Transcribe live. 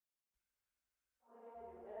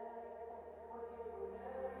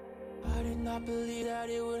not believe that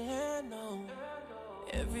it would end, no.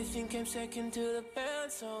 Everything came second to the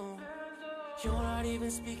band song. You're not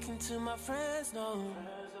even speaking to my friends, no.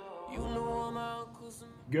 You know all my uncles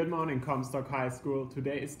and... Good morning, Comstock High School.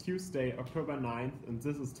 Today is Tuesday, October 9th, and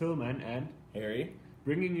this is Tillman and Harry,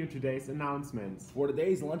 bringing you today's announcements. For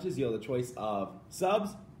today's lunches, you'll have the choice of subs,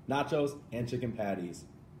 nachos, and chicken patties.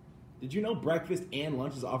 Did you know breakfast and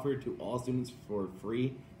lunch is offered to all students for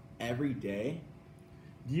free every day?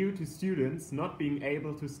 Due to students not being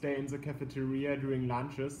able to stay in the cafeteria during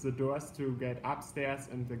lunches, the doors to get upstairs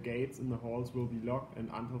and the gates in the halls will be locked and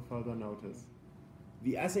until further notice.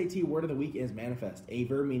 The SAT word of the week is manifest, a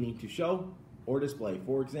verb meaning to show or display.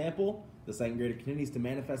 For example, the second grader continues to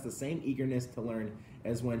manifest the same eagerness to learn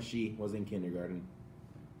as when she was in kindergarten.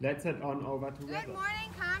 Let's head on over to weather. Good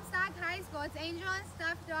morning, Comstock High School. It's Angel and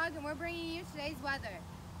Stuffed Dog, and we're bringing you today's weather.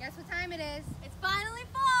 Guess what time it is? It's finally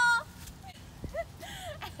fall!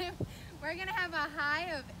 We're going to have a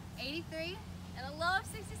high of 83 and a low of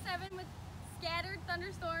 67 with scattered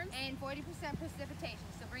thunderstorms and 40% precipitation.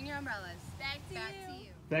 So bring your umbrellas. Back to you.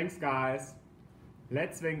 Thanks, guys.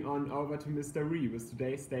 Let's swing on over to Mr. Ree with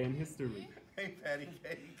today's day in history. Hey, Patty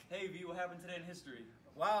Cake. Hey, V, what happened today in history?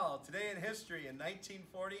 Wow, today in history, in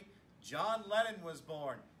 1940, John Lennon was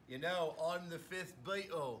born. You know, on the 5th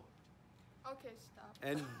Beatle. Okay, stop.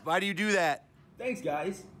 And why do you do that? Thanks,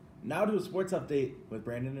 guys. Now to a sports update with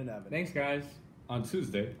Brandon and Evan. Thanks, guys. On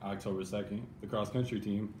Tuesday, October 2nd, the cross-country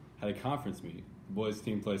team had a conference meet. The boys'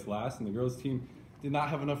 team placed last, and the girls' team did not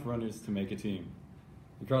have enough runners to make a team.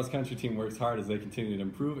 The cross-country team works hard as they continue to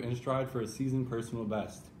improve and strive for a season personal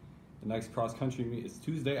best. The next cross-country meet is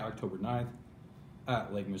Tuesday, October 9th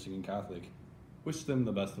at Lake Michigan Catholic. Wish them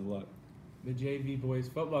the best of luck. The JV boys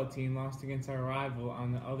football team lost against our rival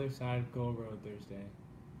on the other side of Goal Road Thursday.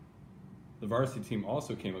 The varsity team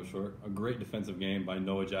also came up short. A great defensive game by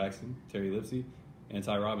Noah Jackson, Terry Lipsey, and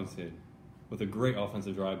Ty Robinson, with a great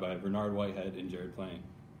offensive drive by Bernard Whitehead and Jared Plain.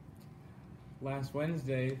 Last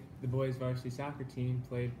Wednesday, the boys varsity soccer team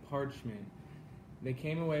played Parchment. They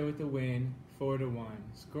came away with a win, 4-1.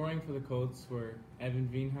 Scoring for the Colts were Evan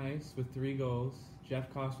Veenheis with 3 goals,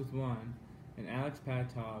 Jeff Koss with 1, and Alex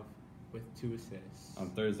Patov with 2 assists. On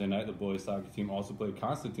Thursday night, the boys soccer team also played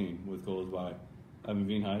Constantine with goals by Evan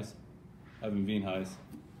Veenheis,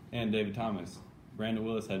 and David Thomas. Brandon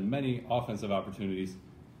Willis had many offensive opportunities,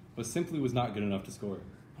 but simply was not good enough to score.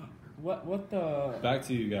 What the... Back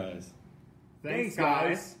to you guys. Thanks,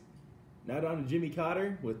 guys. Now down to Jimmy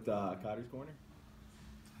Cotter with Cotter's Corner.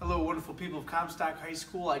 Hello, wonderful people of Comstock High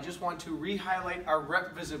School. I just want to re-highlight our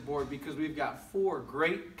rep visit board because we've got 4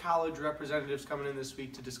 great college representatives coming in this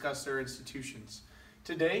week to discuss their institutions.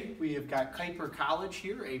 Today, we have got Kuiper College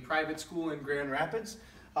here, a private school in Grand Rapids.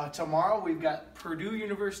 Tomorrow, we've got Purdue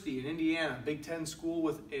University in Indiana, Big Ten school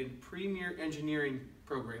with a premier engineering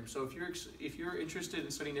program. So if you're interested in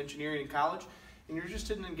studying engineering in college and you're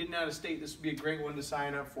interested in getting out of state, this would be a great one to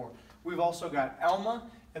sign up for. We've also got Elma,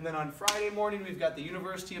 and then on Friday morning, we've got the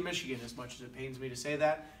University of Michigan, as much as it pains me to say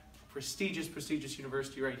that. Prestigious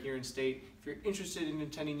university right here in state. If you're interested in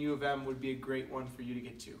attending U of M, would be a great one for you to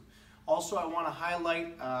get to. Also, I want to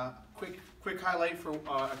highlight, quick highlight for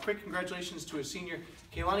a quick congratulations to a senior,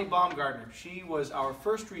 Kaylani Baumgartner. She was our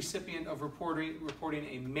first recipient of reporting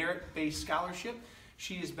a merit-based scholarship.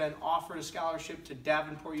 She has been offered a scholarship to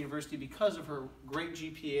Davenport University because of her great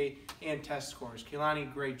GPA and test scores.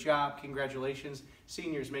 Kaylani, great job. Congratulations.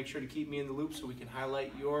 Seniors, make sure to keep me in the loop so we can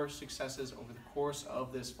highlight your successes over the course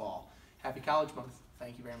of this fall. Happy College Month.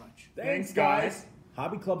 Thank you very much. Thanks, guys.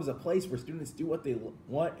 Hobby Club is a place where students do what they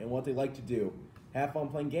want and what they like to do. Have fun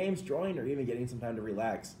playing games, drawing, or even getting some time to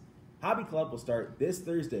relax. Hobby Club will start this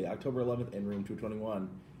Thursday, October 11th in room 221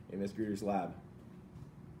 in Ms. Greer's lab.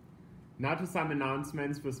 Now to some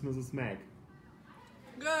announcements with Mrs. Meg.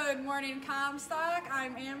 Good morning, Comstock.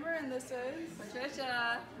 I'm Amber, and this is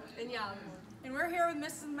Patricia and Young. And we're here with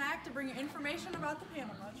Mrs. Mack to bring you information about the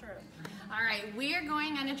Panama trip. All right, we are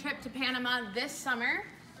going on a trip to Panama this summer.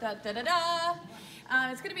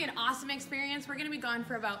 It's going to be an awesome experience. We're going to be gone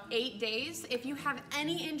for about 8 days. If you have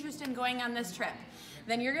any interest in going on this trip,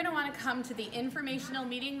 then you're going to want to come to the informational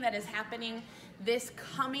meeting that is happening this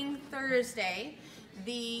coming Thursday,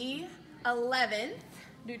 the 11th.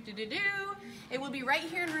 It will be right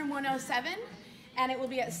here in room 107, and it will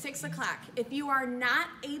be at 6 o'clock. If you are not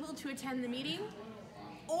able to attend the meeting,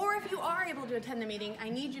 or if you are able to attend the meeting, I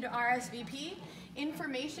need you to RSVP.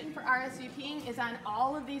 Information for RSVPing is on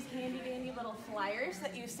all of these handy-dandy little flyers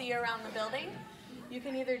that you see around the building. You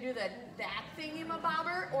can either do that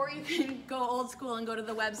thingy-mabobber, or you can go old school and go to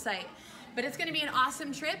the website. But it's going to be an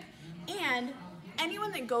awesome trip, and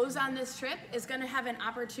anyone that goes on this trip is going to have an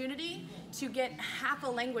opportunity to get half a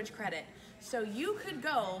language credit. So you could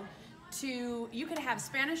have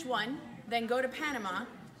Spanish 1, then go to Panama,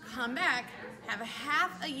 come back, have a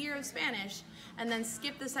half a year of Spanish, and then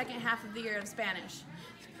skip the second half of the year of Spanish.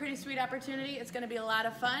 It's a pretty sweet opportunity. It's going to be a lot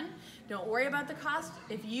of fun. Don't worry about the cost.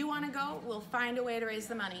 If you want to go, we'll find a way to raise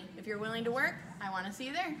the money. If you're willing to work, I want to see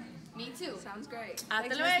you there. Me too. Sounds great.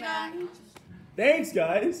 Hasta luego. Thanks,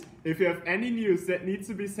 guys. If you have any news that needs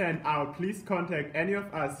to be sent out, please contact any of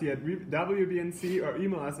us here at WBNC or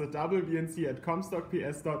email us at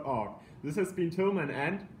wbnc@comstockps.org. This has been Tillman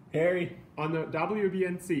and Harry on the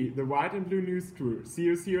WBNC, the White and Blue News Crew. See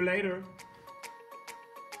you later.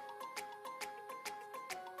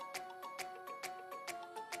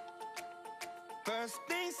 First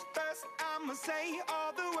things first, I'ma say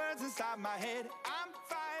all the words inside my head.